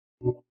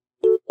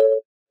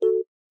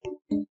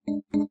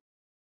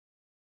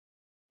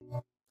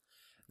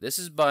This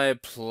is by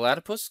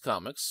Platypus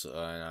Comics,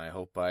 and I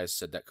hope I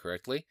said that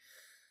correctly.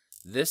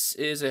 This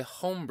is a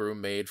homebrew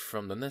made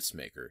from the NES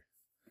Maker.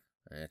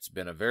 It's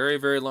been a very,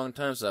 very long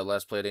time since I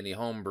last played any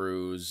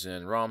homebrews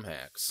and ROM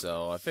hacks,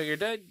 so I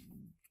figured I'd,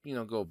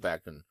 go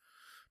back and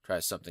try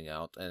something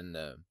out. And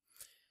a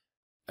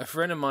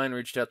friend of mine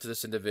reached out to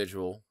this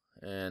individual,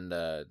 and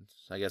I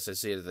guess I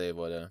see that they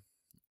would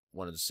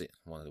wanted to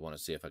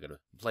see if I could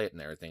play it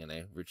and everything, and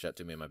they reached out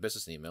to me in my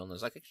business email, and I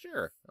was like,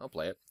 sure, I'll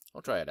play it.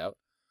 I'll try it out.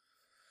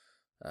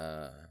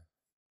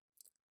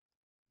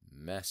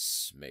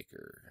 Mess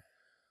Maker.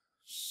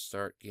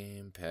 Start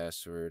game,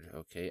 password,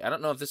 okay. I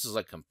don't know if this is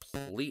like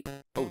complete...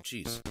 Oh,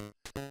 jeez.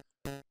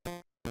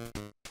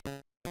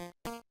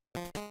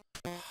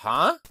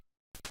 Huh?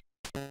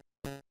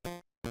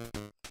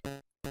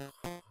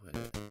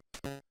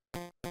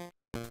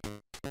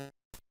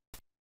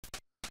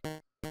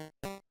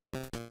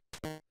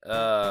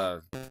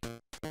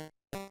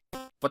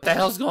 What the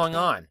hell's going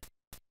on?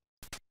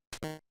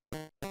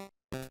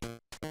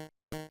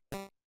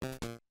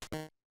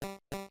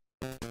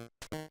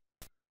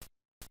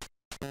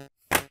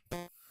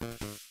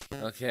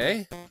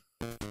 Okay.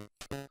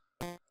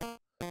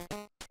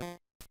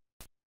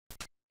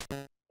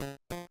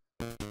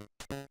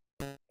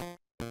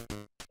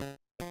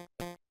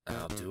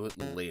 I'll do it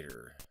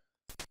later.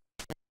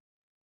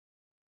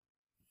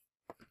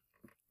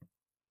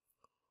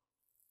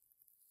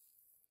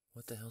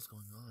 What the hell's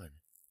going on?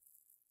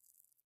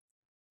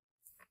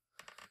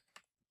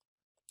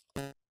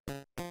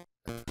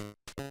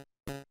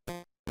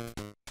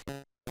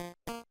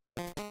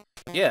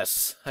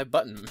 Yes, I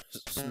button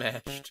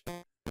smashed.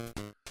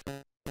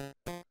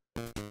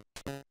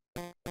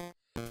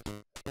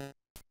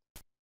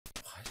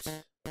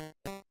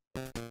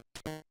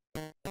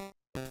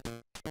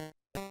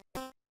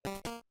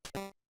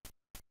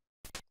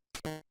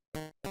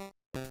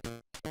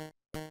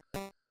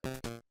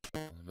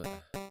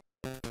 What?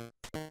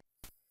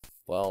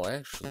 Well,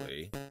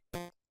 actually,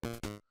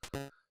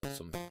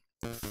 some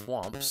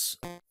thwomps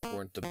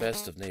weren't the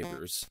best of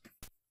neighbors.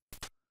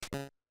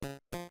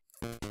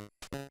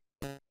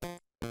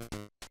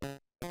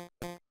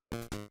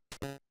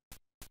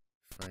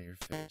 Fry your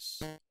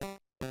face.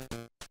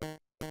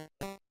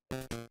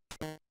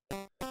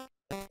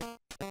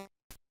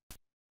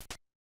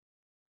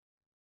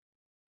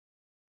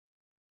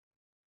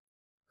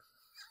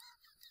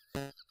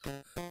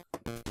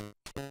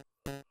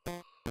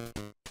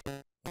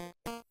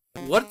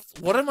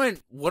 What am I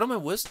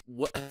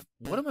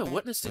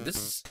witnessing? This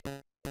is...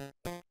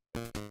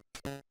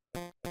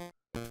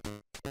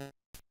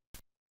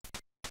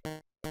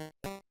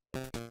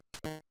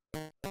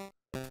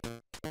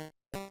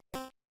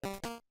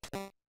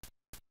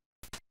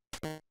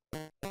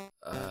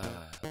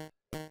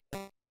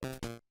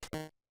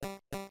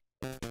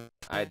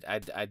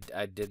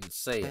 I didn't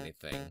say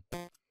anything.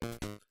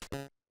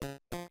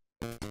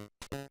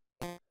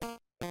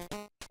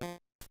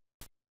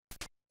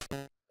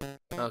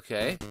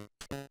 Okay.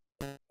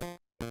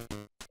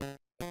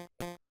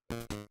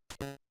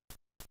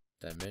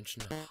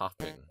 Dimension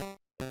hopping.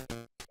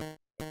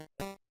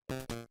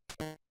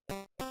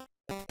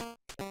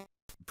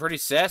 Pretty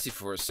sassy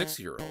for a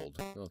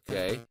 6-year-old.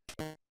 Okay.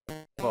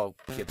 Well,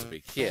 kids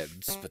be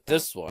kids, but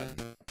this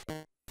one...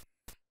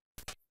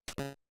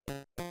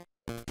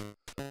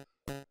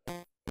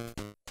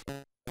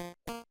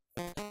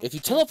 If you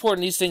teleport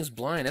in these things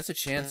blind, that's a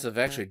chance of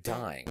actually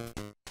dying.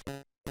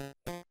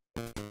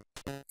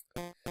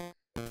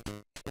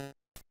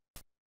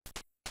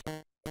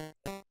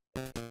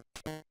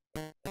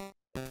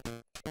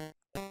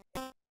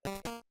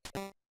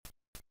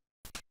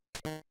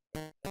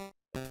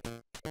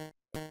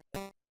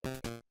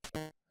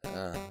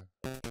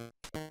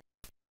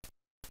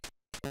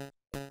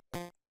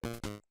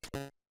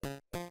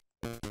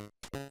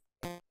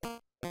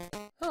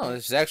 Oh,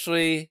 it's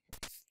actually...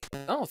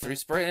 Oh, 3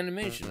 sprite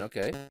animation,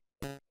 okay.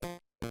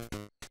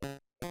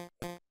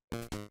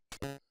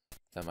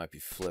 That might be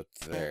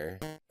flipped there.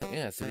 But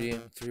yeah,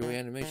 three-way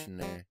animation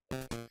there.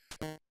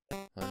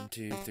 1,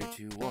 2,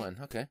 3, 2, 1,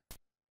 okay.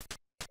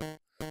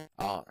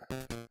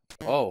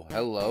 Oh,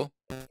 hello.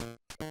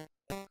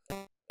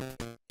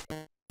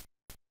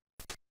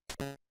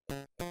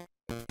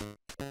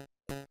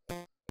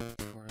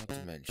 Tutorial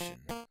dimension.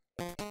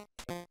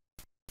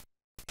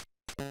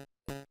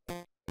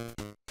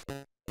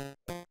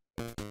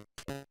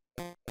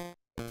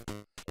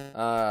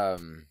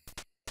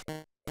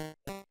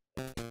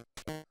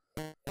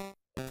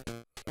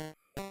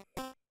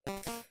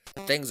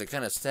 Things are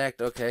kind of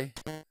stacked, okay.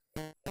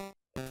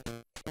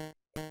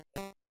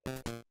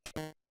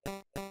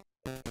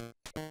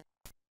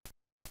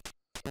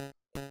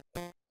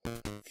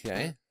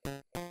 Okay.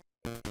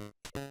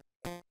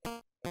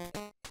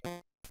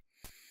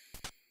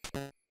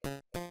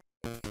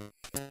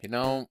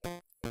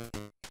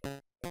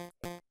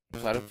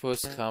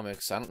 Platypus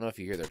Comics, I don't know if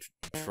you hear they're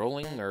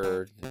trolling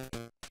or...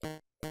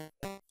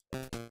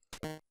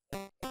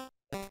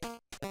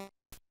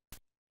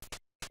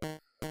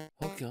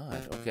 Oh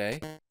god, okay.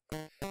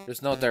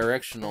 There's no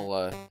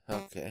directional,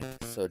 okay.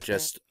 So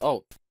just...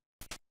 Oh,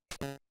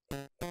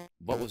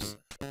 What was...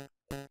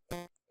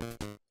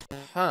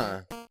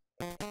 Huh.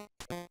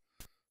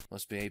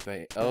 Must be 8 by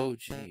 8. Oh,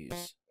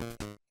 jeez.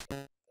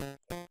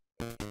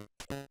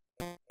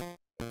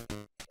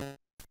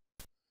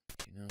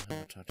 You know how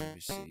to talk to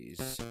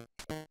NPCs.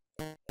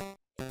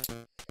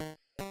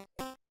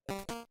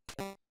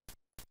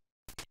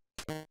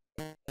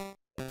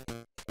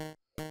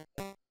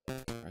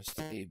 Press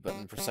the A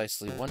button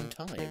precisely 1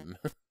 time.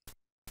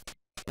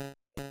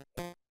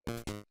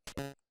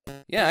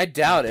 Yeah, I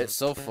doubt it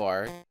so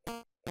far.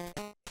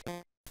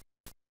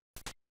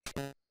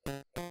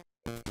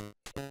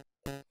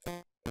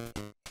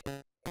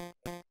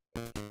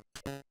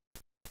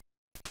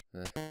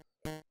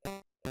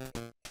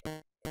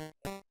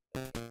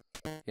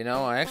 You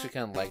know, I actually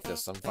kind of like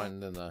this. I'm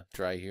finding the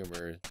dry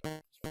humor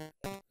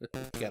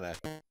kind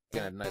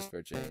of nice for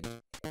a change.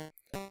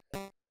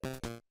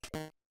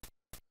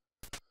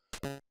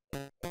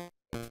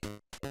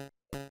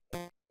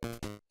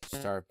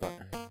 Start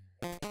button.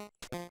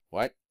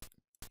 What?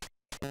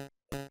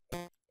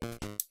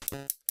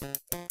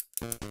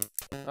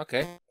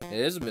 Okay, it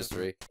is a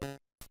mystery.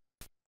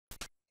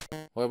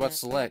 What about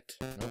select?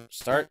 Nope.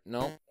 Start?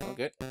 Nope.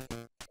 Okay.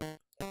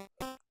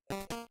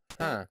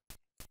 Huh.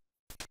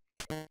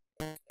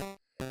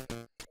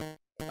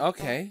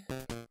 Okay.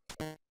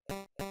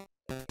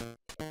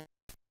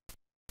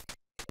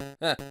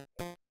 Huh.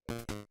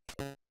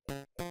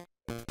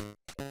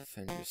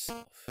 Defend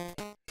yourself.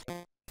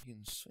 You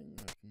can swing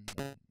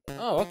weapon.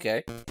 Oh,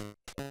 okay.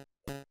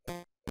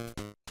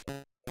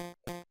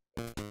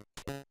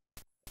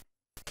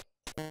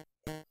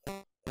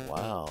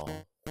 Wow.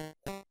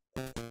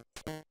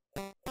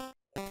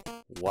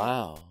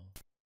 Wow.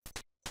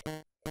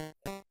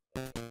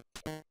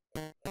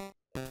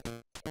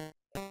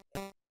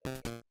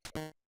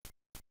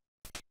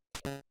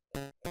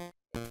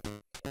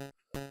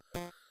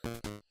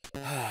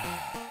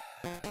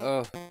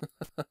 Oh.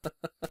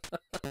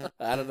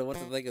 I don't know what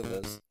to think of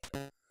this.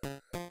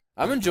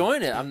 I'm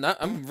enjoying it.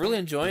 I'm really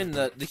enjoying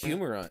the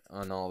humor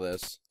on all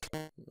this.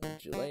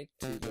 Would you like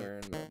to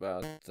learn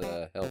about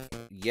the health?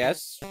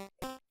 Yes.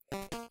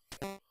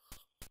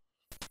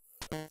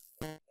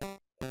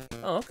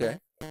 Oh, okay.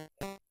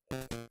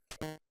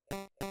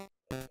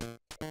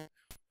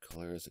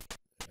 Color is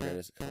red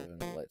is a color in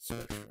the light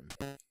spectrum.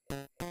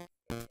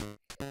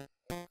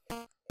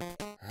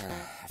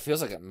 It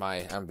feels like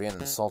I'm being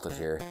insulted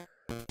here,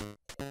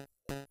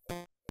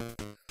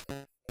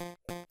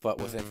 but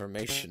with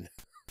information.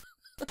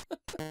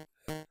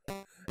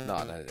 No,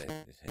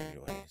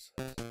 anyways.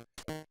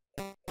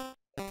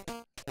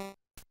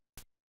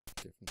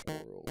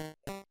 Different world.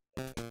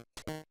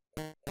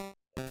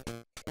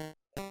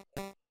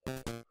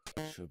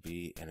 Should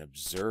be an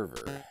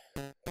observer.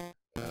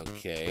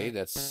 Okay,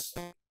 that's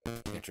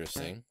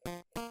interesting.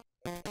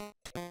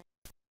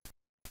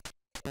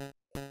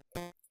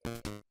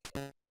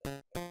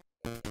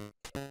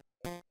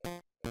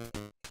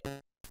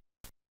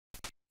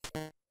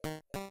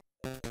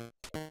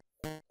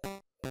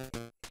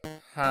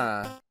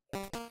 Huh.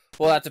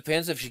 Well, that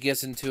depends if she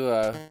gets into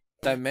a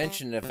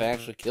dimension if it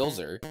actually kills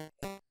her.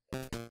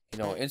 You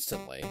know,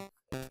 instantly.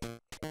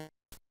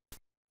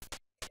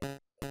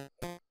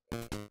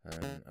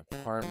 An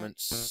apartment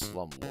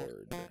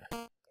slumlord.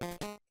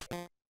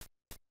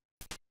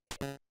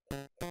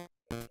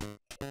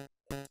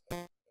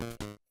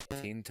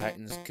 Teen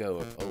Titans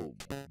Go. Oh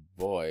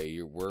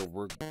boy, we're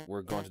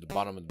going to the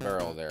bottom of the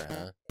barrel there,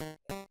 huh?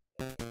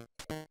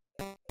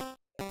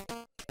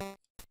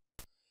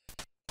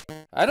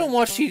 I don't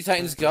watch Teen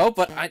Titans Go,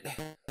 but I...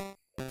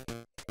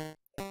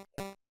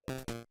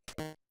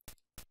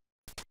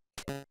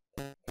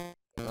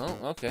 Oh,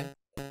 okay.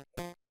 Tell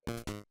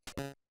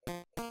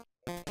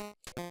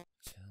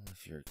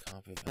if you're a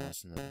copy of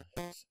Allison of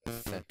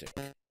authentic.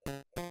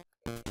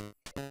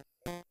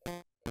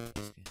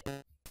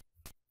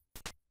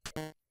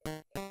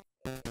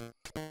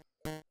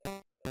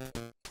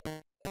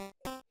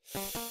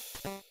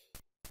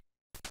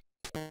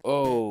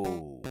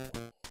 Oh.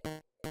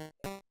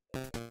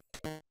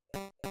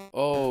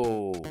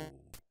 Oh.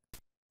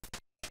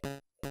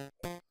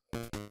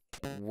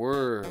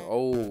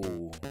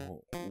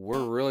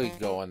 We're really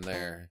going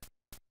there.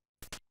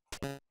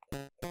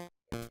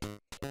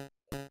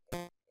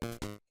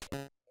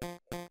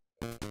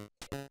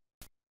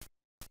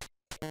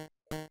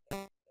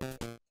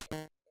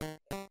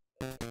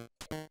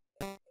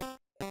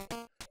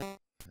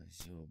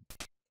 So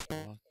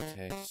block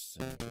text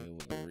and be able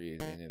to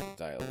read any of the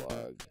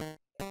dialogue.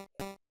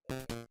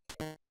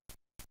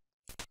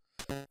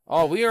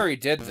 Oh, we already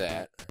did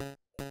that.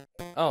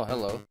 Oh,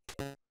 hello.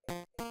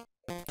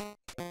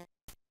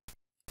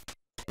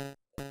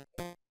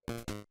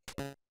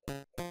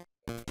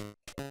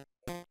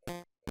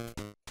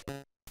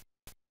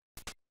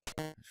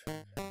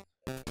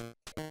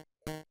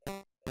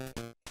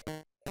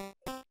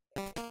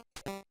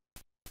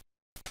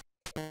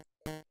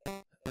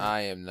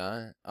 I am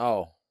not.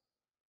 Oh.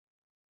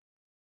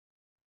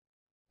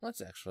 Let's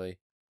actually...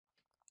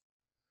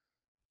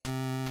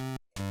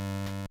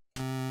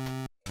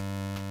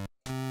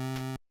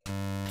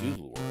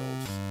 Doodle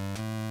World.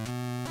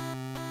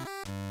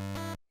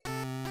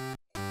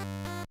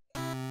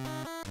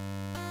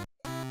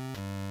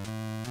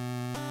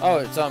 Oh,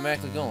 it's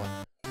automatically going.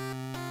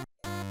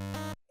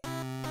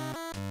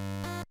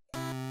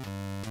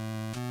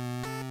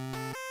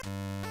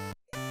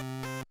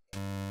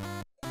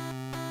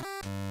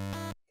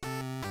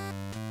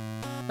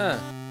 Huh.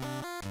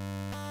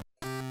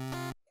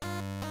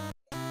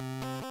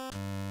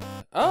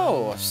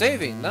 Oh,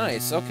 saving.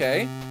 Nice.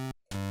 Okay.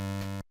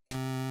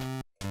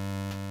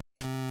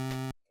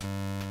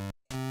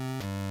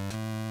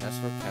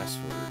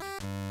 Password.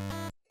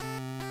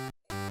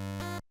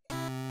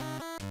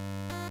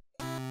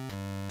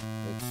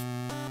 It's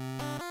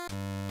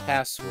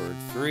password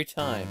 3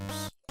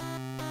 times.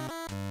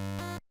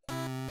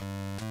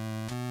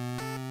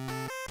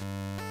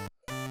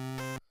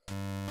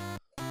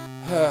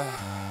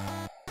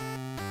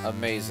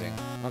 Amazing.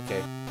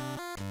 Okay.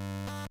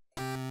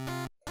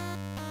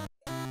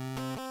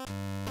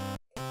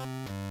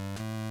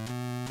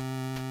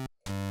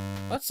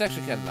 That's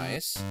actually kind of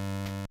nice.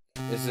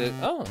 Is it?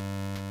 Oh.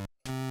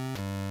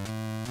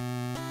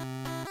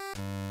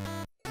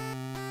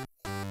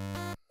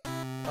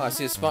 Oh, I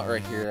see a spot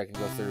right here I can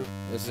go through.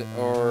 Is it?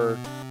 Or...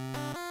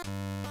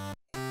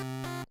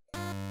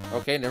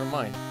 Okay, never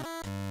mind.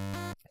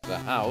 The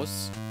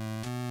house.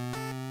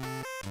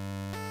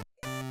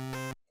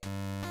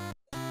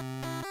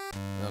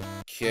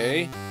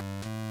 Okay.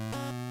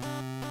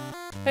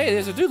 Hey,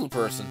 there's a doodle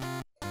person.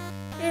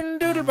 In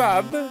Doodle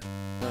Bob.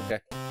 Okay.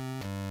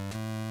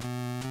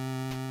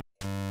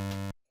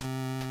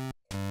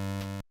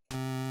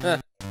 Huh.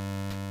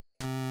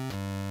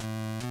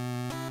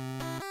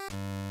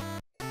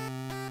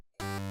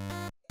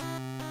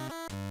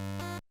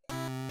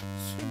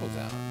 Scribble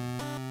down.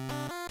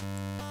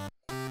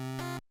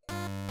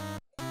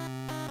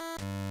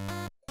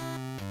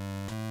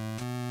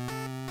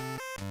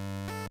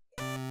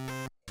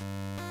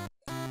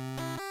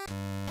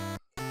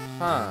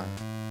 Huh.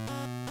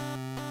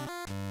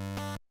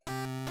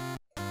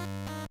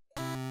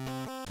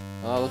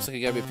 Oh, looks like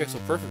you gotta be pixel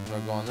perfect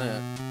when I go on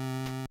that.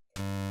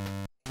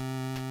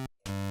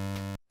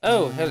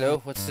 Oh,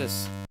 hello. What's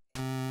this?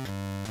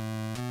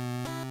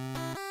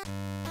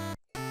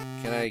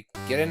 Can I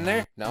get in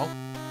there? No.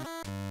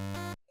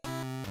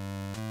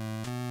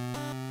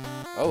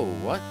 Oh,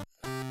 what?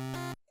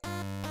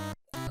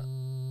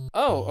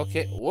 Oh,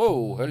 okay.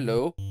 Whoa,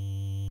 hello.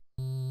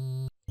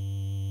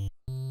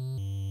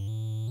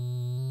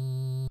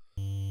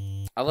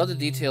 I love the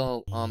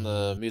detail on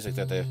the music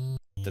that the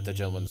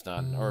gentleman's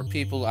done, or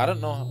people. I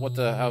don't know what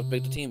how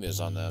big the team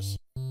is on this.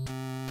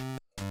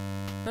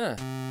 Huh.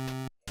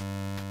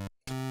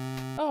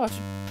 Oh,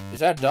 is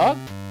that a dog?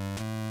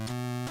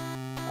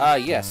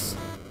 Yes.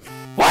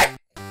 What?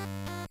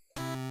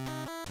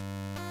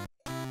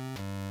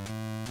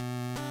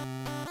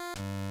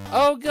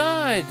 Oh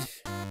God.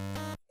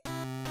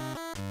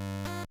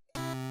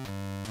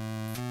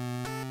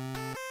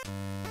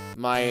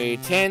 My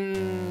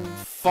 10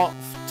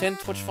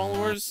 Twitch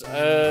followers,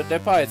 they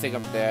probably think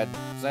I'm dead,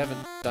 because I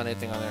haven't done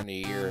anything on there in a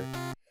year.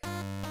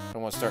 I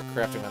don't want to start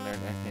crafting on there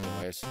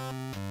anyways.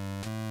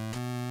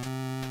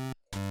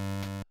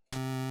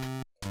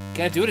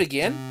 Can I do it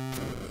again?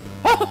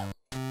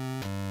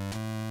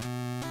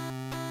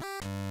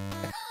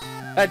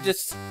 I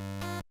just...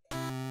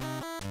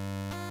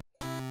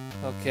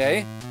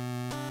 Okay.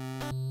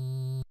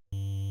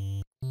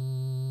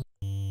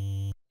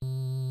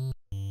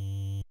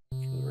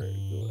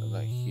 I'm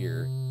not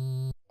here.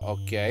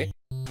 Okay.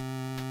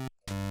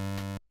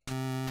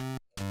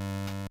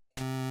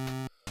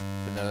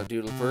 Another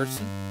doodle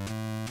person.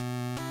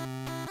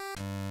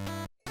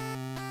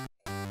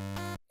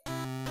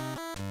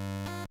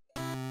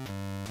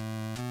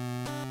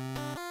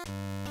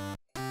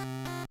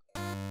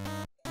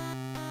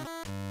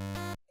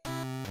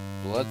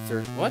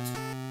 Bloodthirst. What?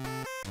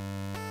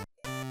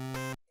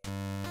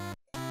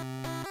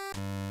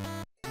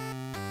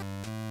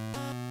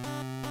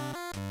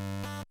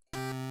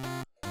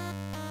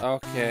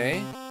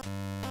 Okay.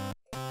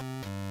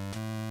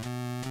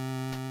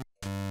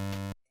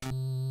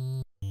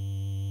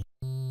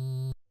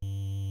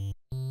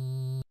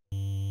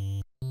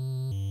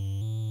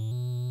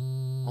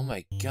 Oh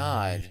my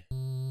God.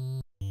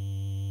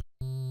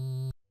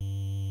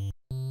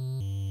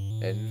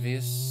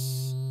 Envious.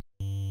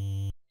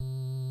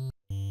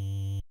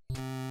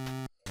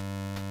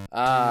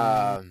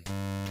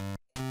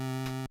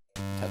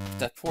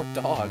 That poor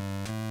dog.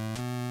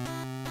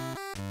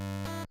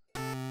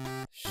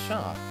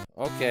 Shop.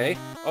 Okay.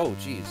 Oh,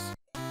 jeez.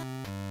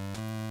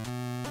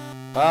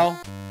 Well,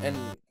 in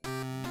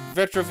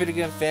retro video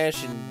game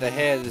fashion, the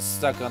head is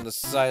stuck on the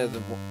side of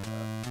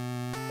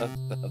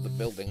the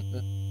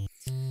building.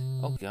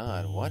 Oh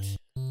God, what?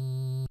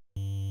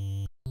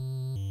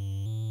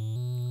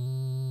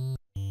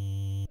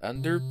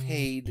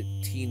 Underpaid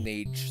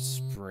teenage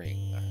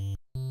spring.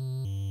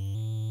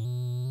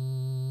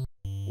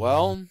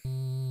 Well,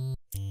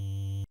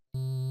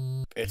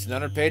 it's an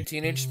underpaid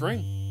teenage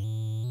spring.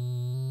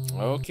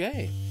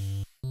 Okay.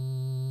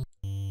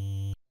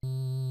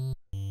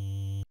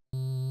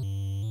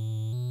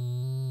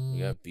 We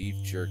got beef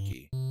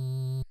jerky.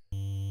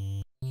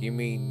 You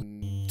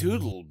mean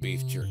doodle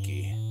beef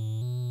jerky?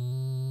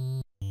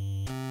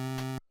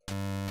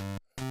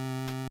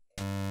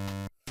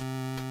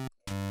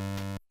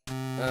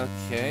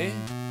 Okay.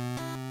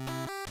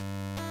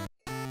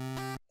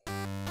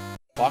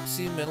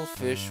 Boxy metal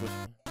fish with...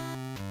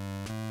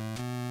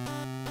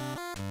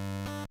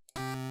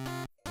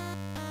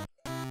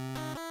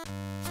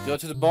 Let's go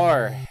to the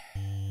bar.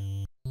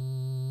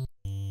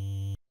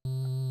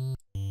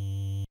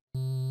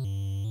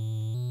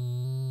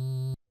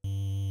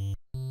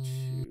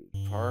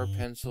 Power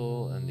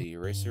pencil and the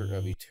eraser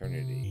of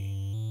eternity.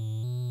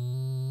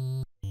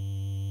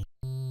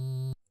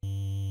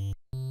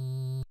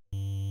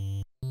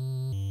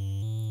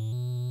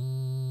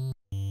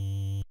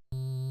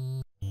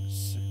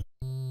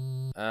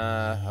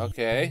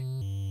 Okay.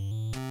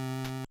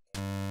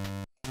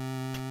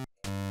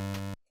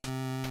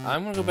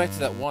 I'm gonna go back to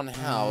that one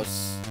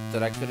house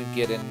that I couldn't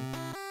get in.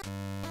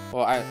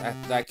 Well,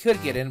 I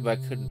could get in, but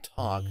I couldn't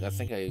talk. I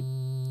think I...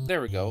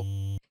 There we go.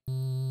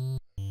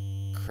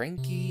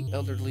 Cranky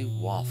elderly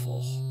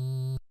waffle.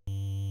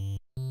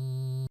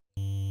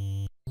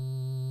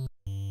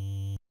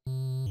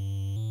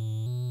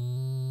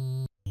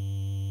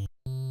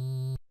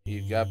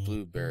 You got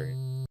blueberry.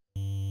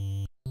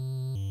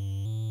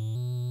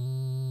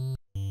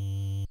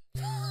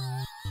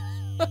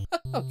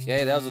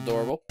 Okay, that was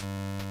adorable.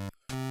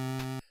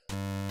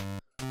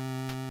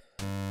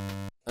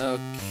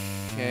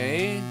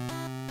 Okay.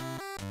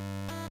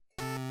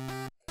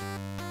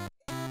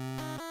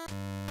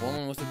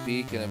 Woman with a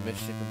beak and a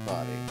misshapen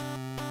body.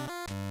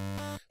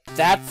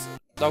 That's...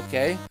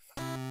 okay.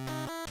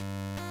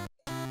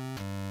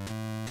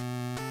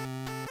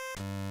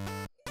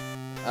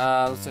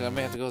 Looks like I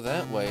may have to go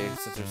that way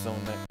since there's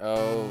someone there.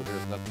 Oh,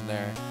 there's nothing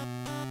there.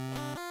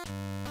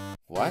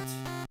 What?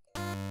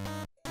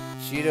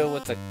 Cheeto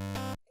with a...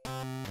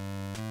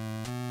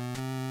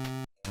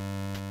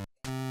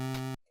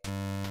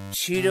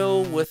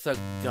 Cheeto with a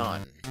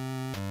gun.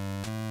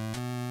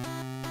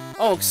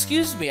 Oh,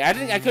 excuse me.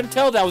 I couldn't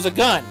tell that was a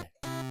gun.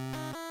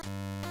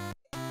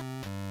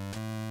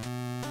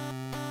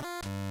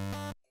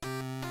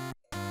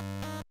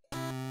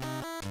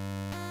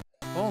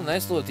 Oh,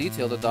 nice little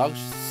detail. The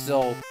dog's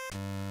still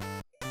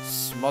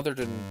smothered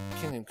in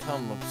Kingdom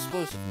Come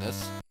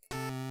explosiveness.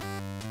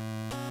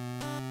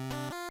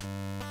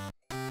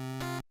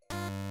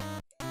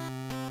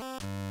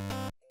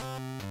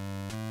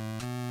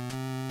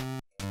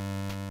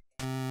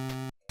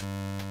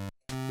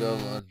 Go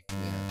on,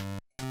 yeah.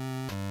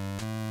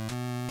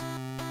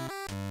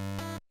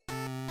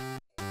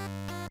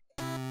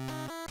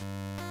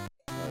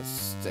 A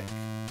stick.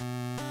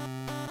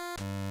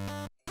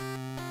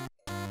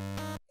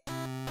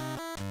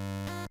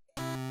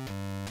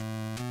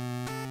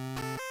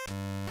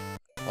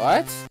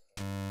 What?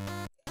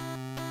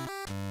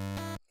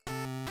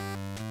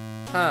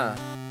 Huh.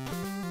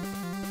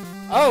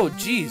 Oh,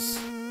 jeez.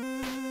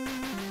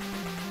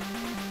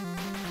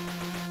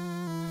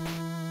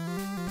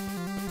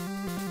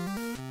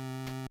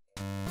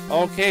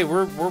 Okay,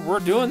 we're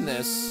doing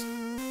this.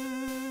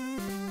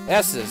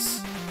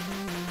 S's.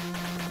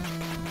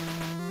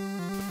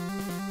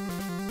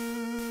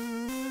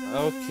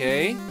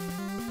 Okay.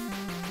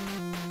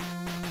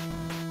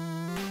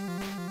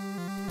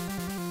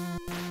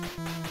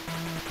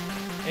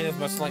 Ain't as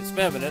much like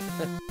spamming it.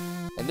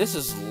 And this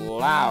is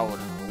loud.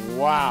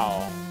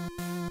 Wow.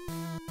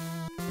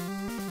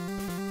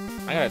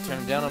 I gotta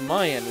turn it down on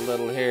my end a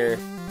little here.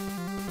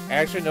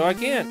 Actually, no, I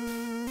can't.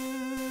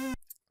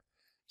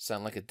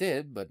 Sound like it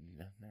did, but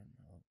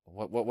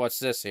what's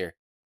this here?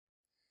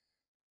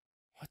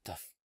 What the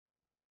f...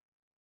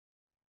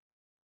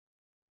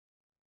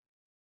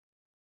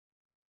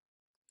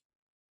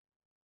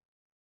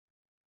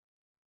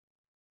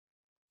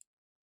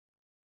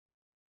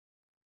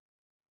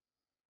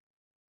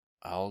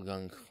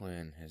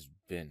 Algonquin has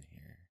been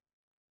here.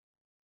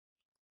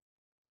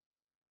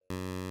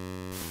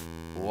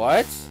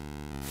 What?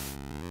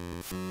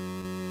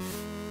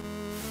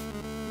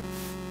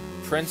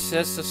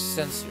 Princess of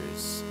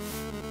Censors.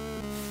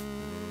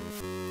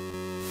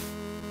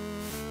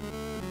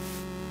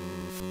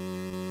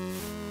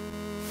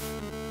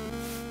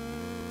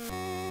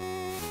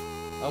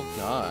 Oh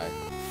God.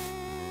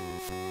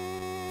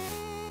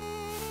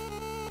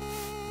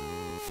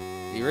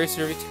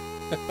 Eraser of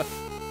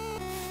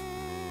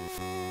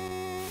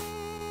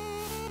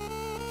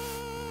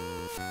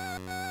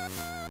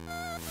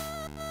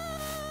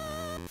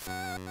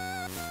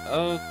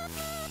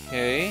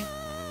Okay.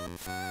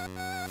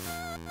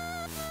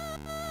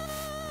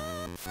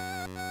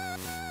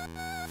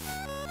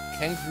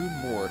 Kangaroo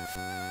Mort.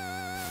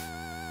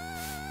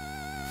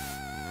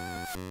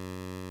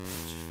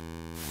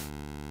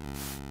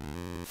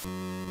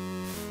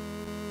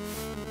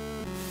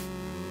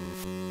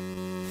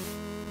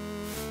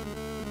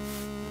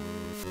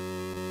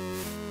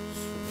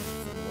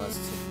 For the last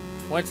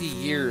 20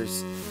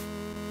 years.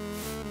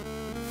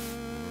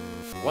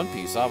 One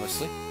Piece,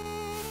 obviously.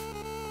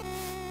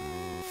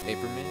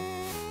 Paperman.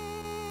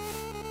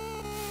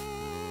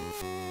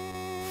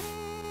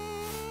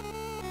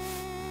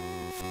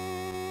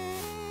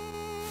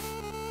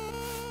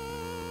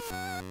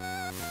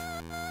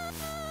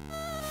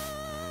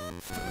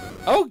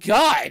 Oh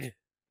God!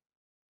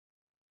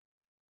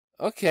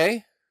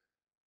 Okay.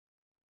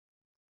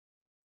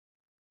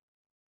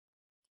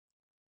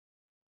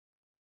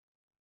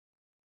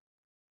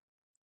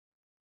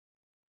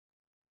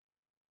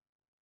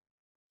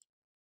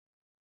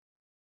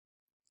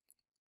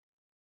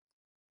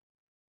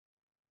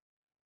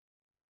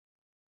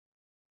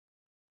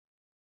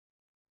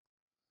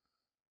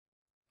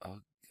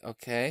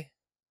 Okay.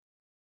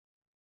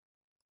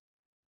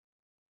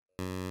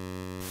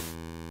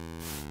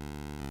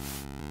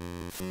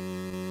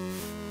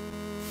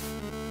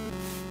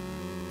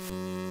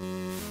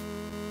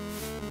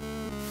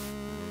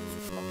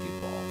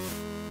 Pokeball.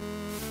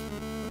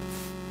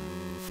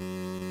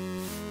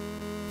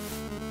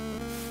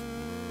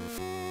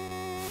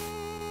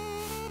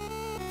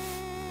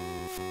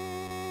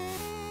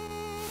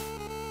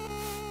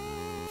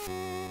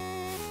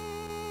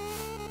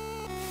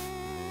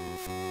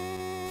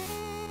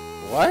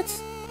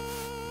 What?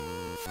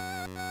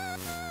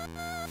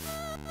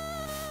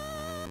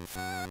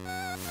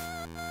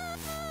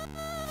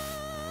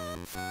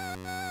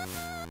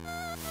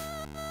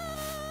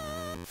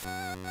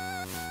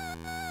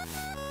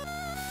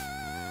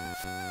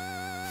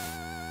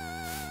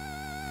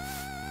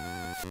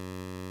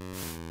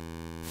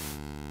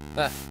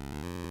 Ah.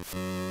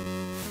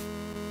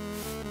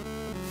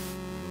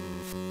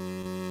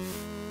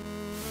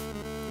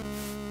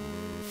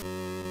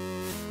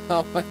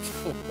 Oh my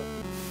god.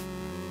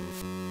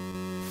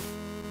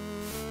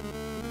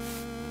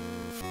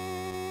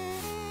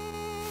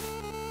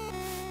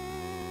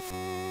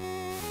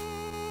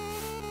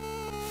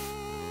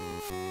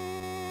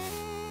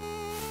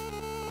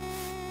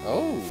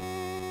 Oh.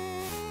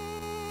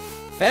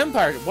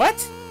 Vampire.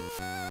 What?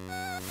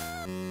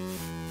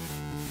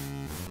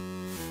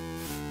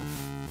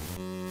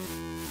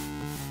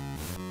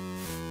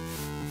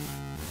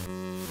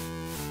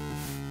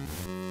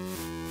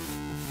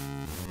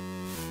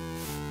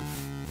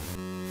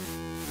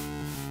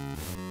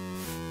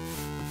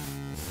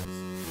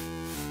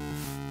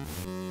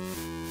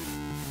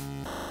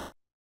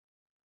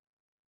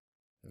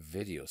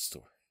 Video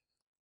store.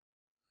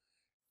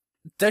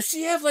 Does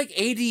she have like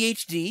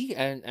ADHD?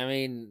 And I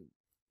mean,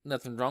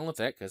 nothing wrong with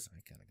that because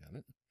I kind of got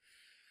it.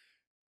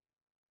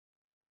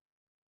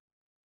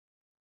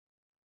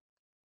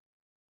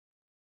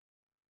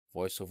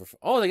 Voiceover.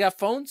 Oh, they got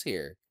phones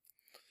here.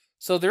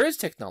 So there is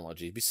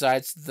technology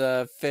besides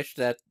the fish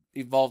that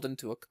evolved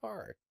into a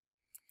car.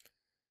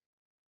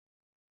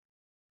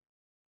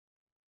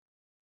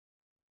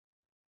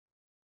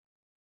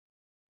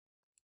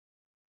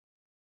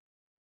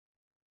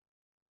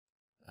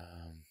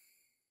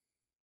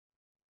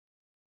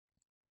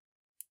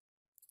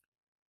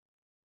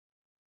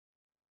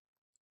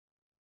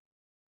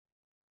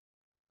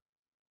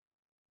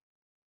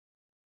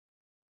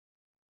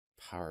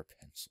 Power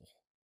pencil.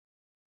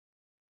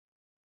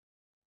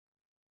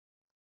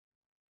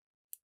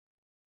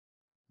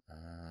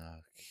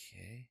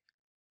 Okay.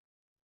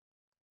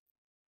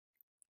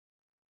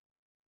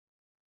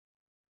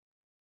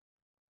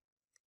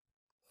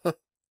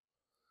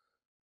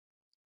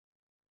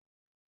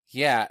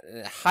 Yeah,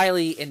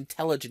 highly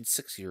intelligent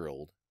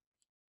 6-year-old.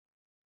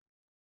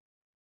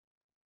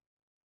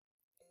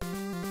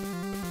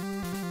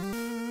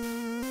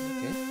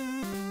 Okay.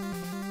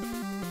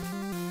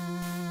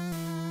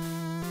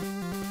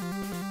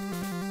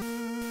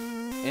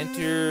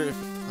 Enter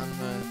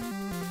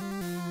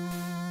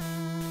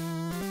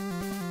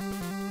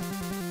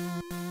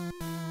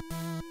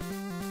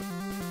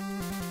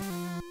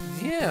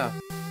Yeah.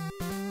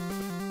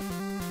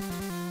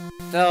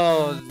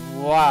 Oh,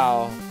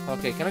 wow.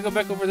 Okay, can I go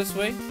back over this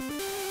way?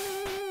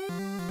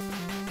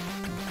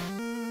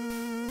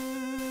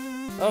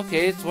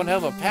 Okay, it's one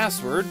hell of a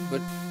password,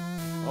 but...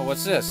 Oh,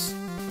 what's this?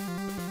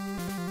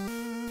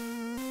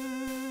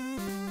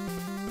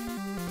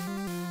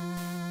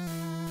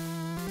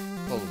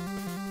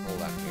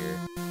 Hold on here.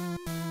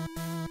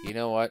 You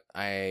know what?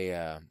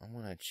 I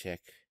want to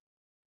check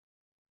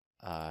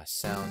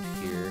sound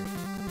here.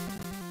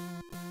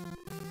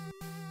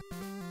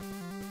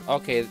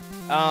 Okay,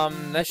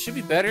 that should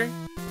be better.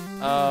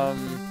 I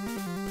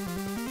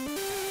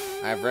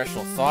have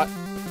rational thought.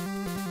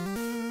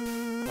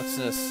 What's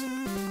this?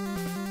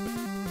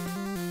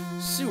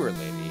 Sewer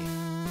lady.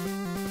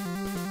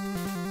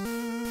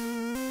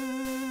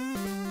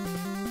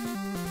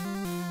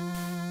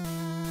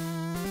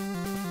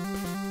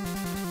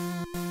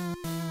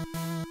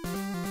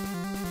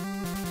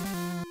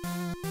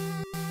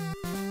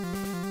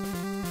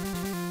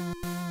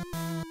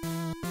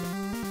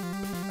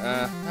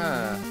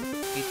 Uh-huh.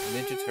 Eat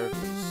Ninja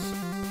Turtles.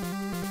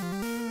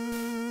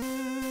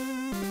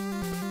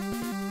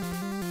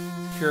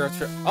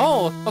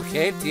 Oh,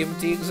 okay.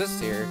 TMT exists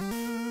here.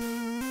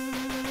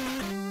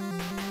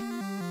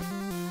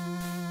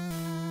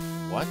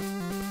 What?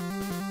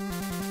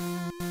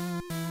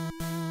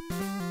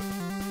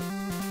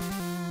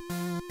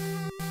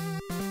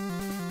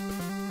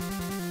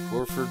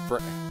 Warford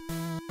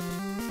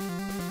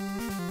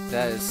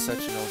That is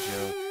such an old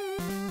joke.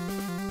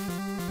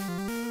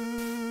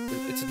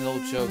 It's an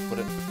old joke, but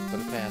it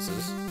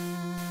passes.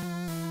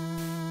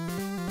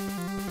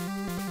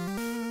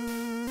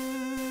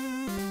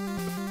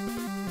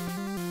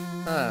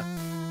 Huh.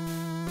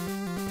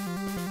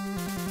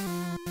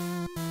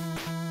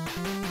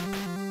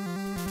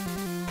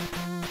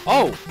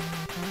 Oh!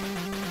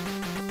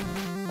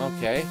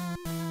 Okay.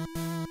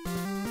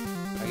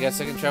 I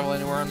guess I can travel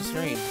anywhere on the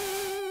screen.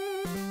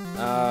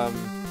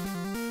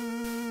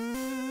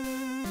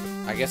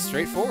 I guess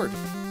straightforward.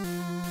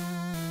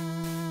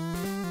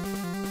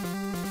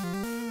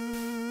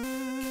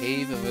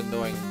 Cave of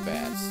Annoying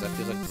Bats. That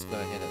feels like it's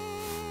gonna hit it.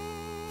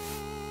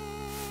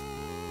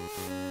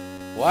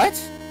 What?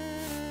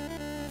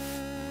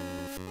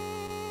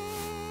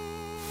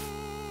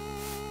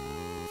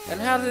 And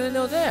how did I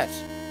know that?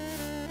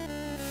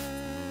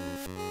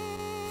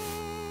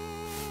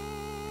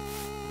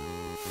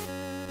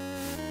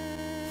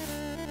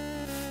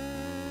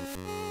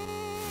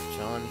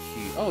 John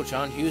Hughes. Oh,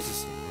 John Hughes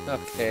is...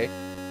 Okay.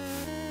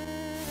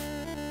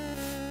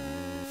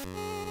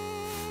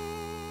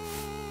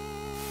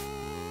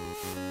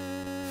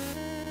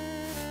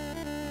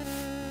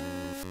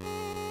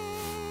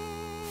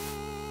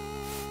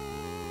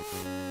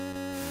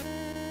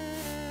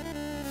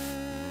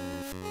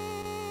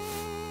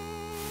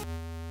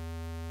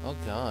 Oh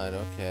god,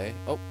 okay.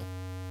 Oh.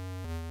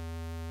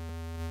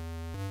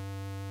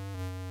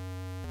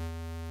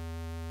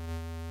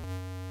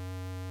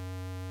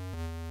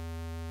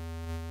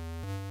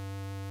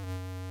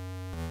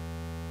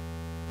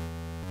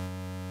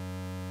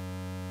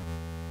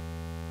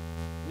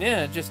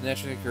 Yeah, it just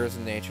naturally occurs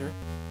in nature.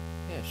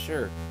 Yeah,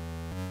 sure.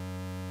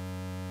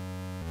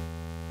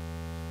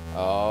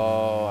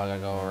 Oh, I gotta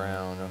go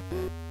around.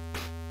 Okay.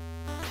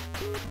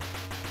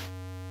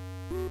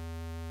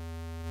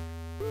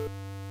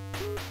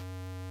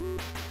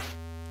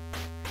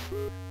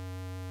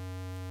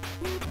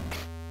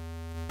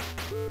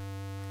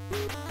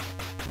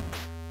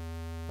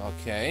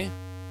 Okay.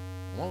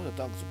 What are the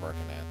dogs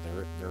barking at?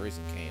 They're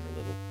raising Cain a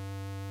little.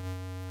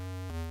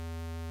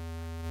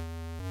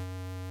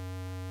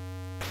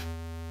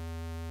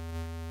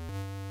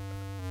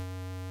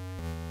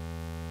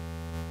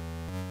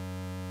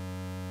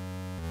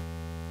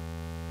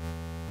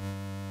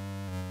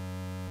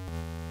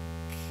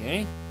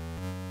 Okay.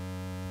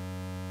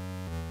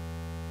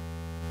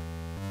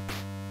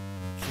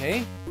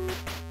 Okay.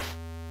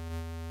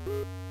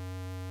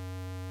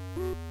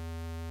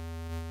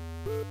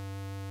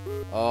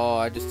 Oh,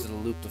 I just did a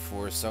loop the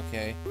force,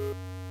 okay.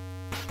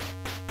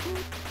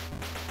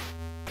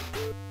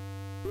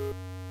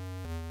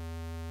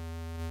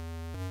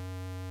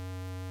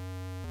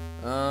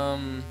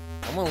 I'm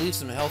gonna leave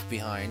some health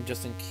behind,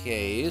 just in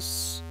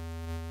case.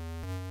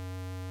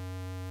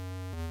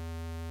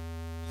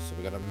 So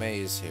we got a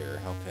maze here,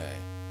 okay.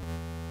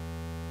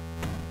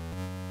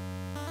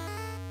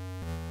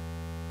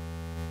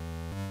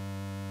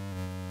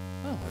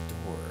 Oh, a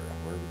door.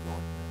 Where are we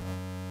going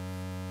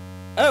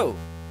now? Oh!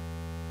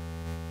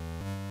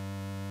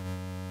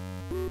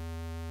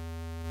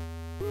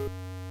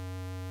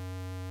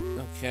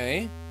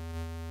 Okay.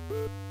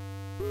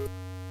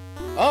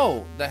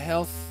 Oh, the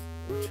health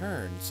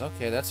returns.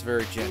 Okay, that's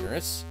very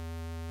generous.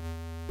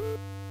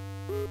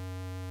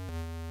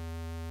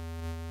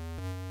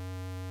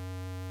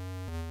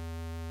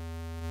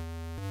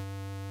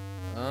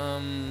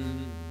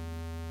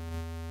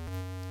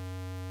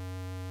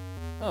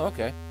 Oh,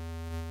 okay.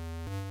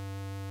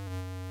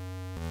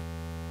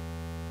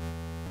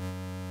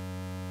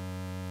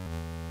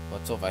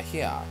 What's over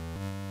here?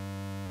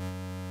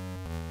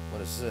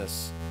 What is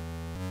this?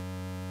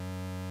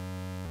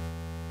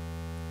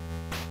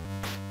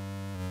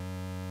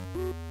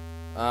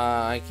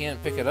 I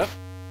can't pick it up.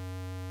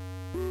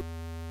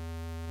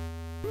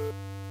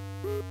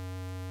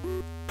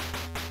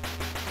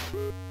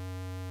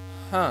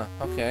 Huh,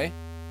 okay.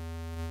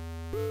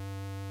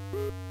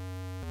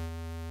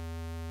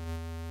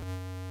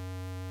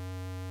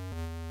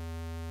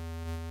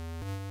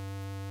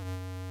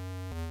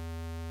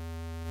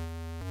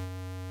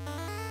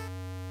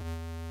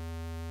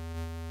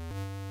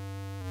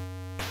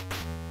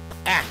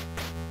 Ah!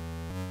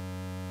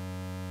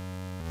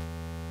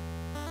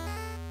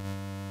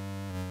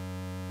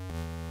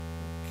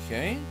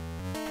 Okay.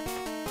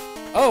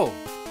 Oh!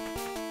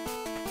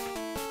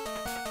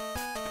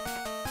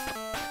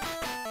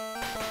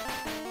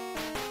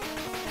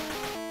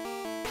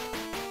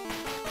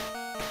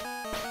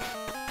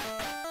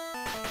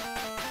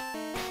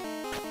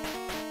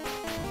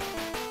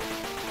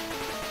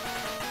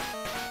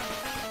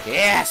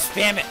 Yeah,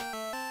 spam it!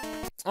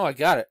 Oh, I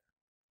got it.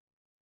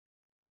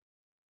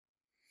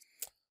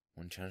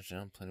 One challenge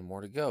down, plenty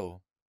more to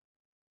go.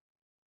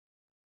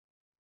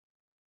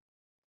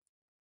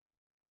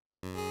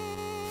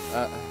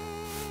 Huh.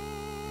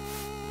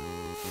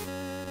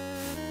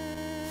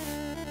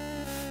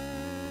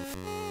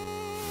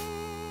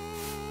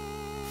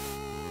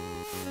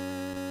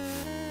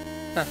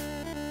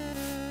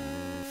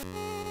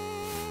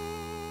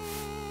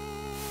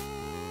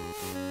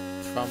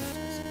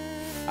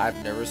 Traumatizing.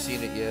 I've never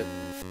seen it yet.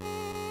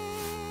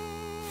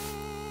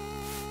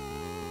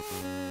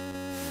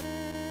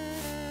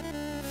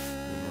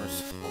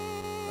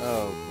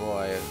 Oh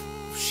boy.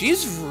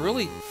 She's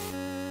really...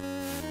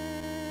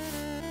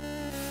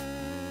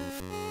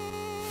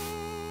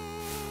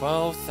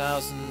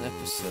 12,000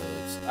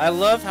 episodes. I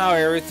love how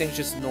everything's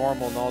just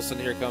normal, and all of a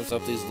sudden here comes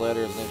up these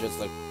letters, and it's just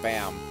like,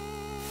 bam.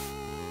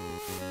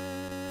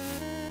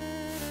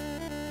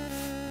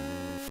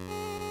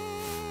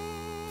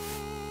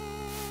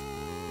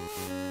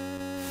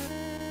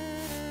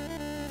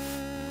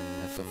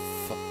 What the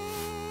fuck?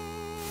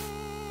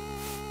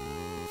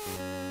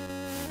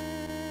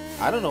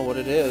 I don't know what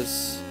it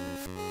is.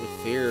 The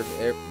fear of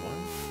everyone.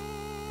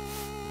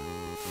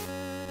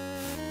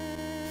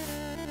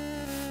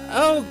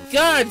 Oh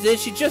god, did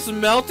she just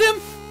melt him?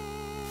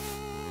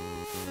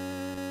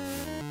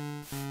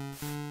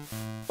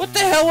 What the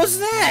hell was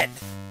that?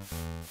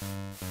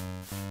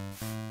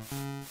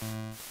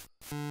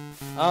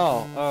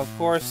 Oh, of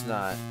course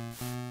not.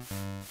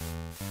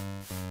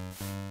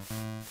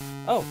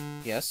 Oh,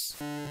 yes.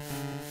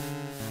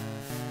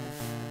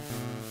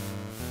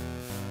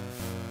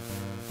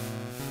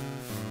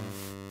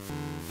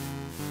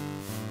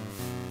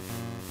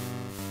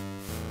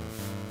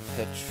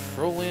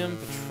 Petroleum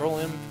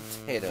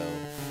potato.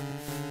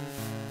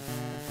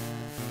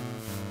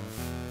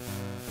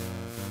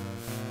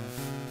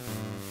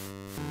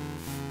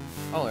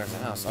 Oh, there's a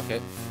house. Okay.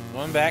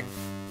 Going back.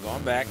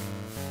 Going back.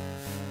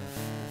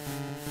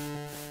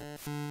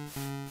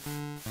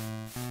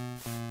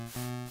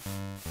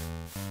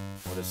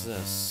 What is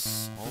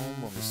this?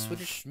 Home of the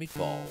Swedish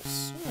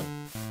meatballs.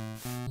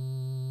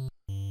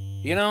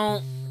 You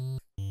know,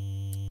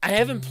 I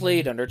haven't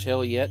played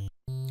Undertale yet,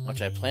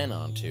 which I plan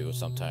on to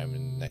sometime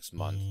in next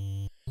month.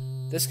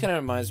 This kind of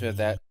reminds me of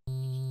that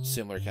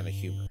similar kind of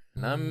humor,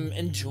 and I'm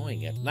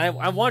enjoying it. And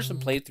I watched some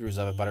playthroughs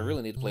of it, but I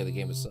really need to play the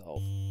game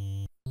itself.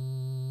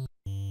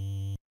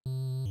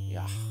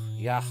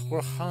 Yeah,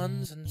 we're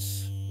Hans and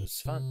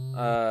Sven.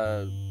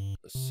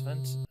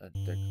 Sven.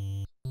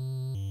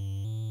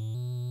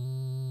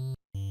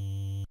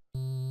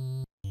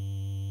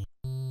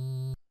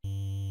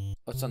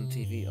 What's on the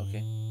TV?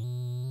 Okay.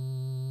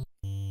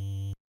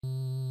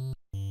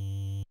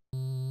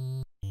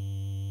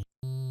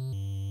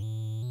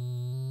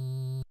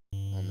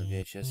 On the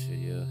VHS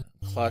video,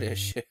 Claudia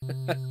shit.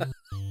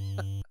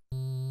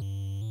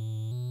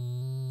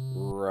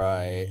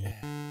 Right.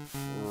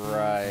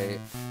 Right.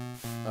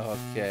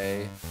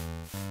 Okay.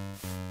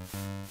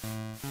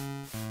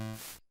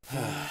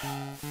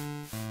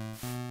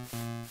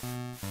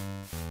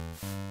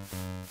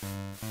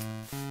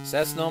 Is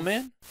that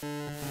Snowman?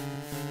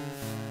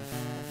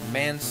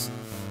 Man's...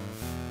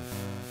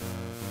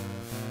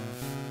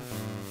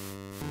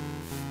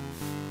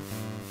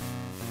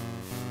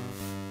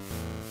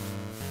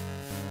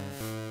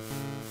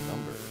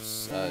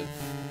 Numbers.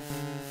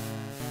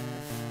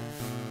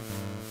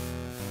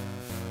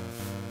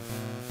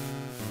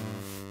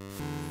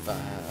 How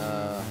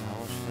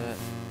much is that?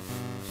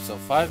 So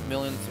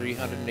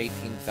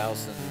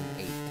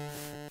 5,318,008.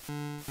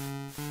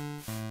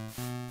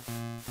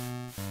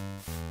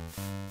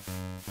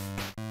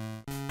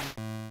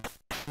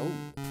 Oh.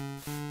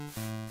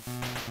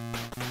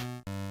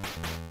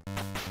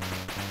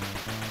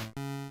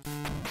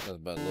 That's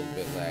about a little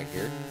bit lag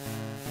here.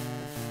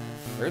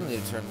 I really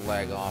need to turn the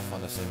lag off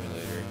on the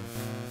simulator.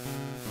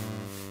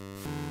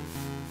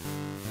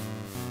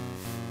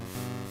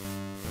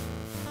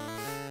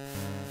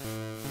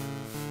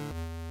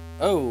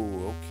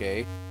 Oh,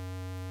 okay.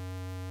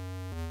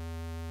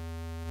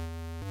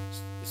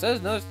 It says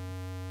another...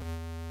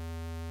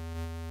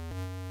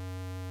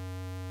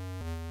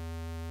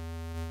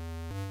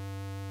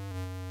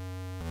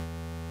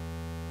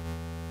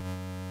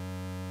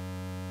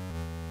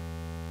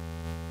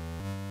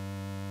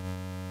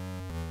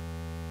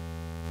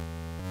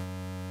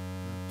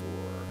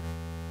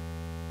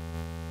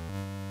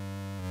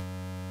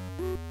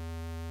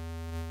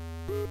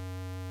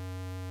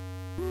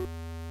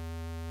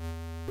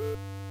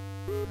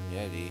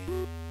 Yeti.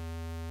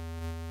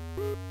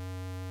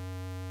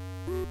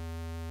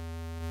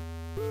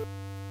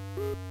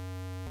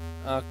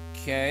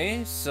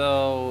 Okay,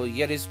 so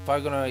Yeti's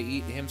probably gonna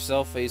eat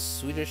himself a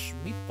Swedish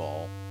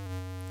meatball.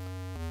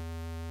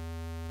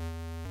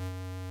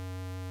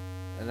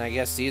 And I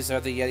guess these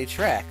are the Yeti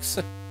tracks.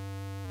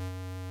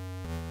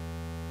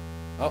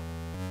 Oh.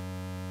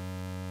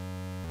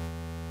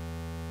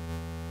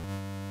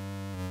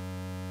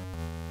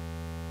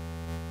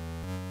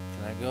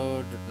 Can I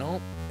go?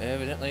 Nope.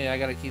 Evidently, I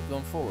gotta keep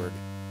going forward.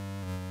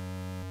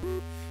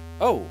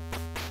 Oh!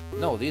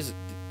 No, these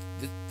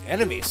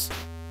enemies.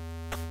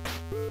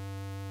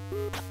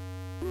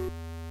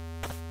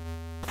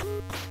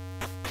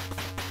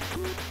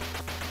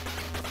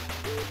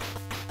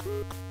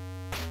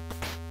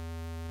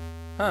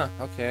 Huh,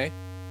 okay.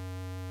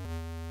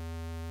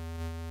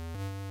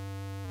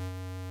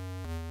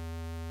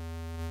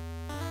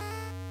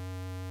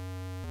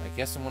 I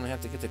guess I'm gonna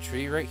have to get the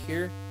tree right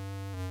here.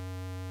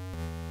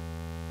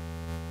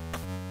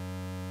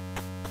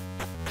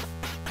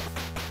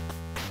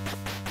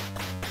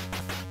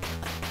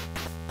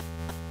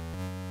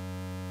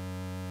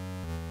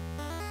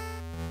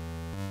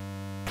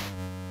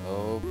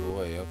 Oh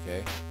boy,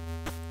 okay.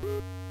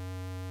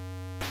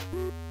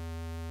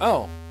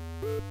 Oh!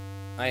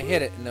 I I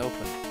hit it and it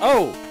opened.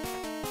 Oh!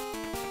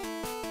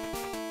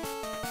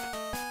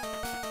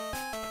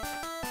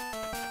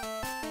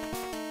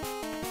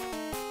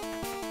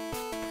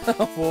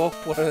 Well,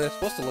 what are they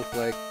supposed to look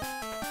like?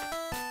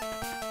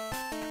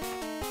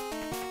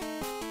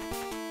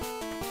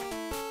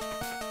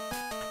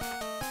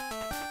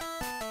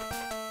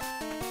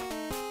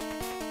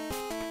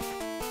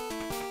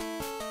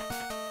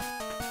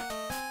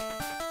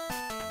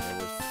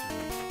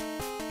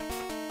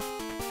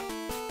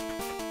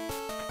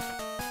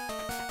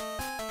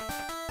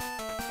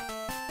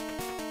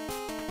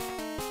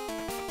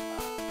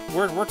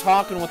 We're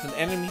talking with an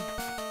enemy.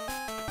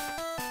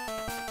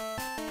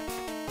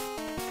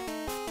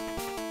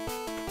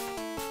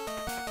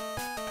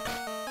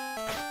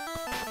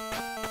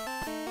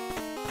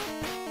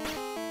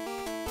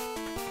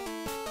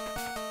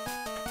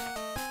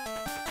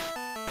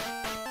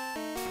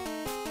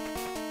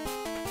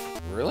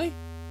 Really?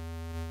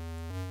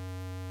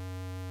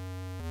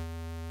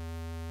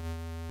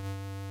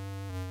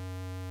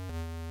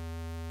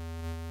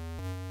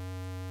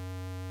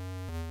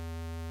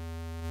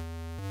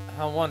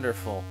 How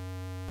wonderful.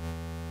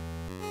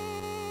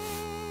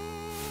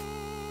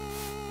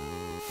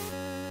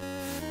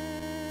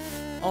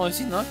 Oh, is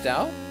he knocked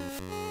out?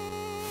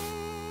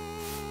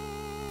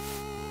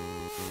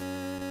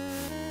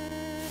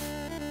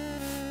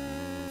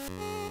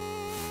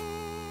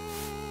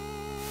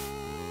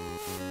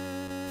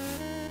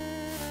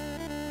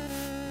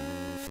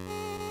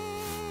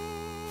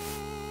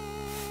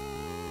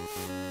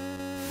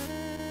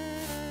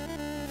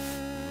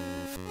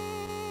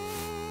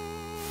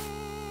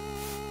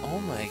 Oh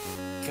my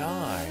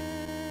god.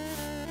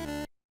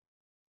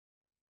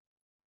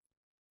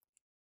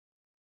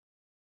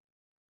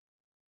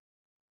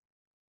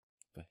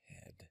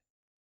 Ahead.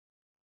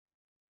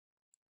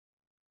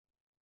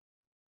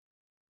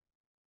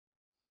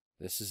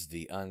 This is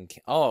the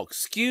Oh,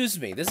 excuse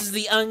me. This is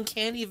the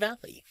Uncanny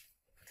Valley.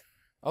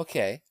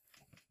 Okay.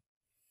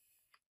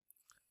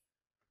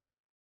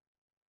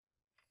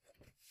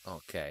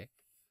 Okay.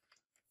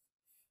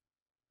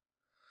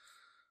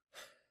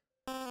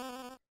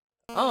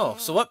 Oh,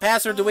 so what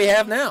password do we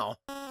have now?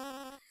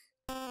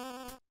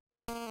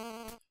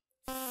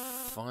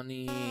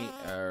 Funny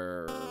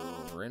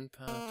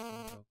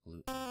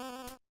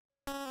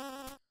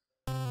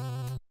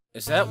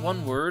Is that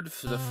one word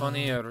for the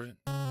funny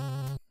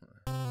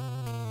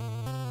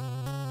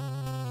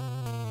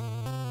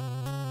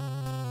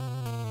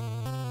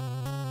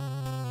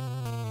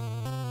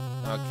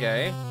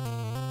Okay.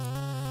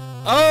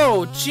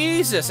 Oh,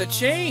 Jesus, it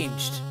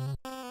changed.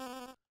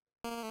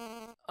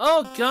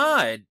 Oh,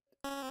 God.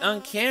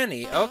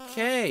 Uncanny.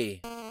 Okay.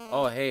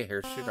 Oh, hey,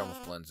 her shit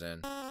almost blends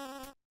in.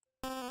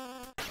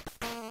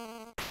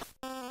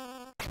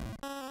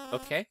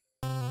 Okay.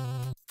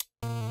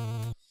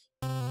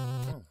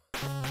 Oh.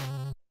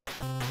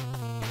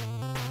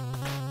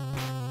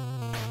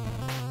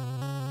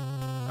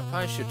 I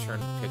probably should turn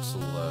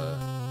pixel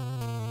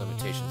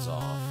limitations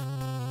off.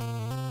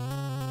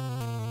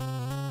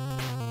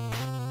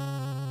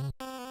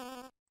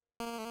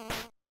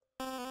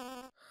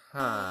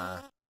 Huh.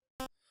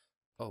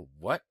 Oh,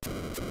 what?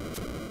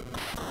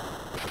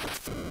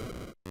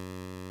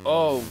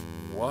 Oh,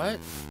 what?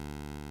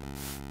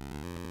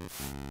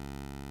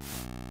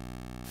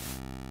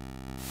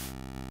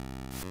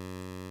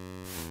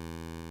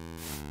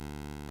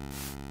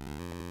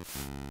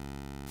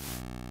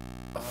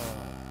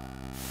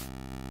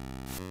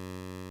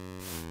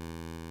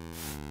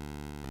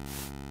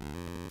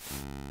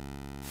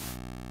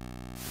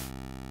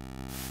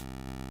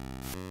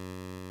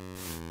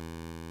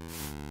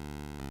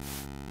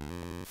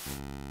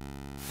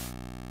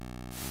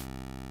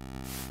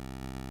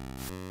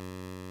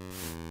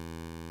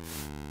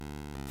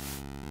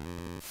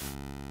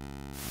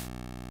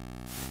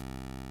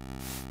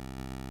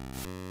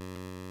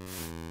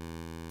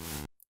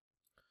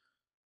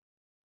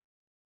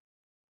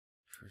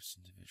 First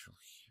individual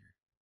here.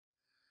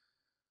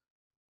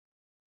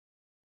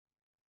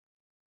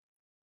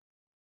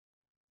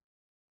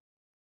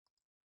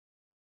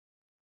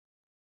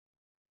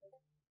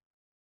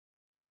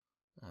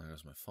 Oh, there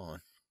goes my phone.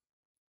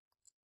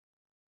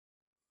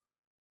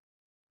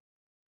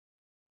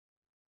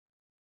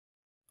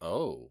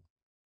 Oh.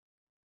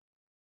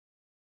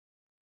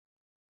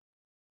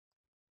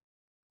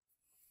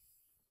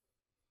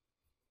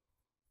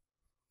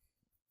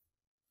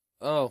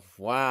 Oh,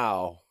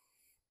 wow.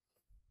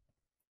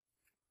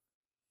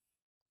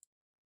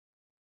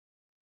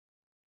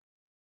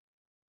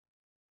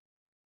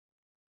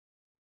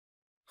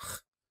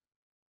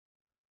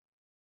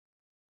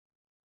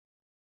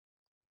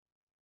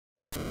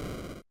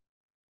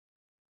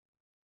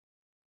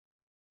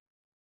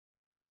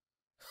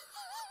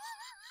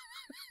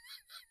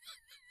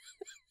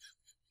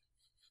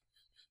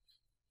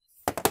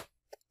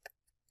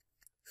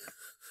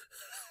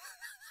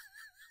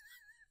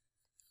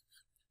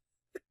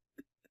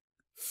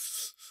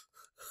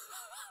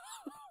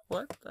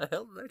 What the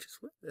hell did I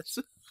just witness?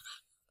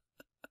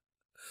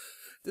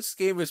 This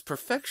game is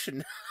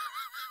perfection.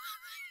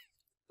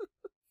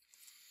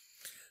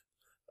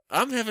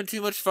 I'm having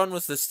too much fun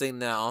with this thing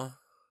now.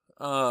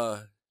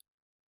 What's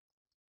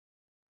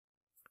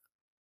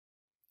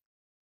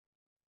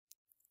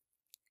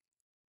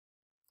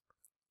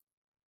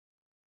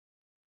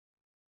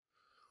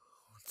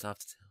up?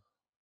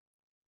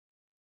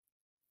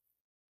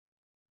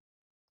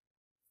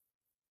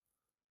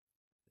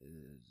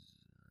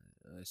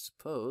 I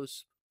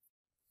suppose.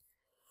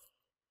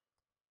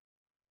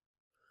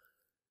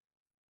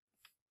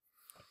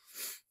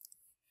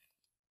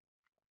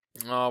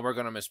 Oh, we're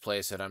gonna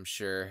misplace it, I'm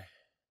sure.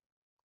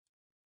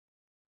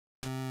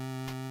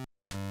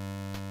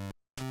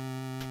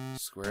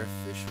 Square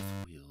fish with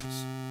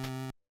wheels.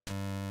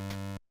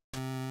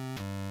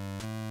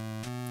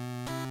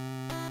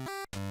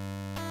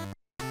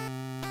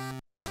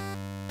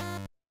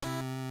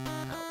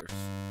 Powders.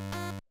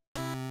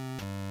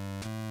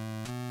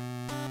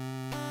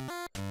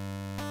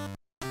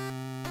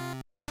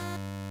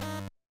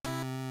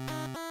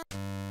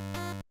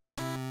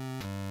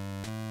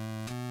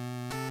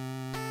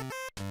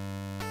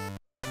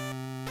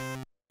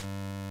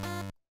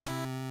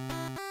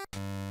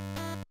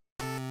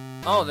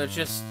 Oh, they're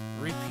just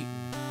repeating.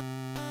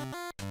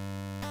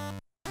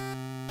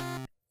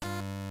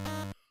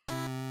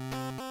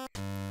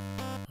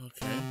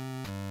 Okay.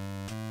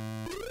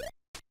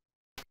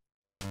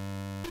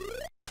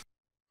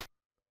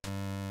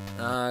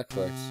 Of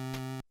course.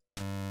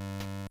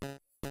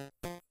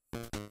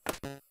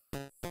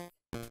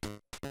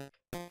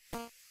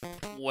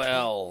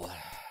 Well,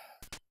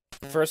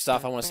 first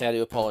off, I want to say I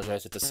do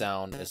apologize if the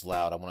sound is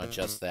loud. I want to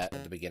adjust that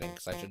at the beginning,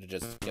 because I should have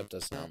just kept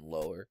the sound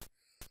lower.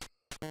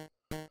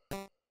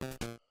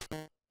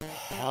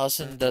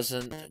 Allison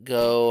doesn't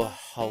go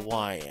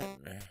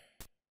Hawaiian.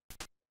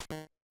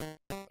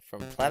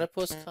 From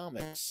Platypus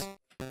Comics.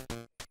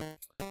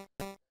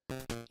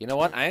 You know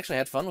what? I actually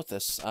had fun with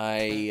this.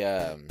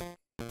 I'm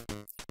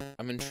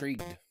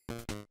intrigued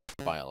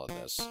by all of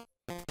this.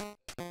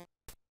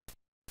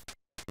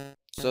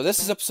 So this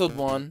is episode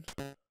 1.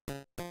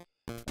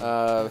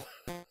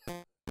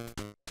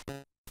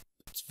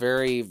 It's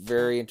very,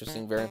 very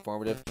interesting, very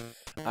informative.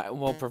 I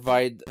will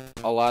provide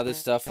a lot of this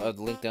stuff, a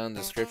link down in the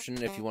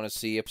description if you want to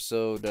see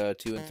episode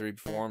 2 and 3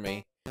 before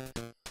me.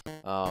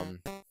 I'll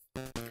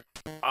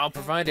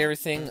provide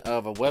everything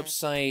of a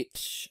website,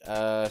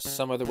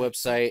 some other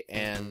website,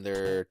 and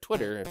their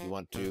Twitter if you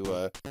want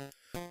to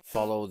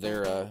follow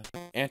their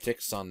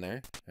antics on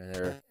there, and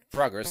their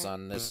progress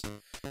on this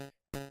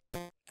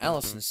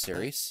Allison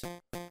series.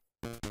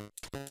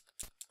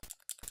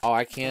 Oh,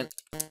 I can't.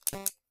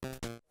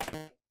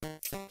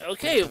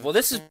 Okay, well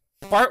this is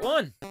part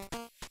 1.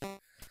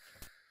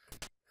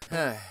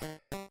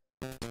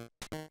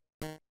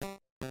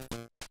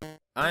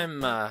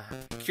 I'm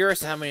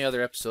curious how many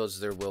other episodes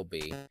there will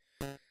be.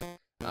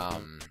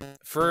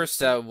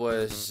 First, I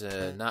was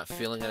not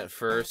feeling it at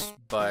first,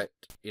 but,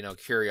 you know,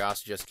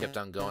 curiosity just kept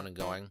on going and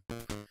going.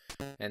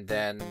 And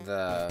then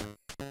the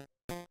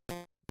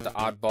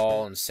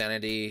oddball,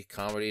 insanity,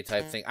 comedy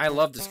type thing. I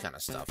love this kind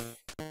of stuff.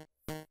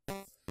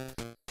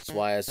 That's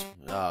why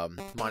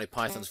Monty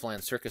Python's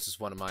Flying Circus is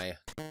one of my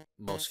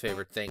most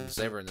favorite things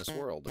ever in this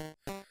world.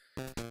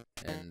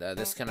 And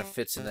this kind of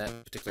fits in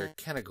that particular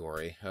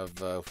category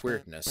of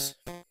weirdness.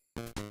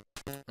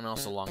 And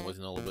also along with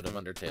a little bit of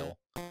Undertale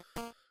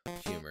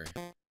humor.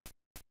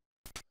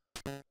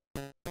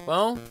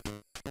 Well,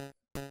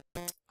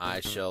 I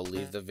shall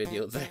leave the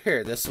video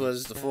there. This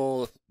was the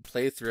full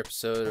playthrough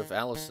episode of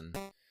Allison.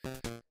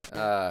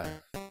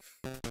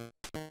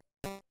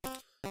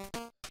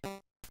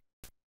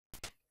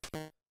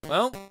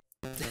 Well,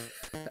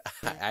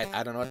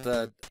 I don't know what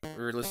to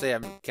really say.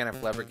 I'm kind of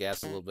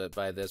flabbergasted a little bit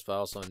by this, but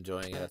also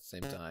enjoying it at the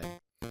same time.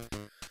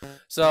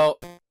 So,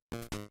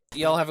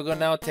 y'all have a good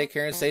now. Take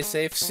care and stay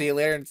safe. See you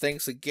later, and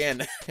thanks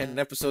again. And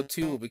episode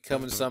 2 will be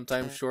coming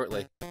sometime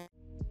shortly.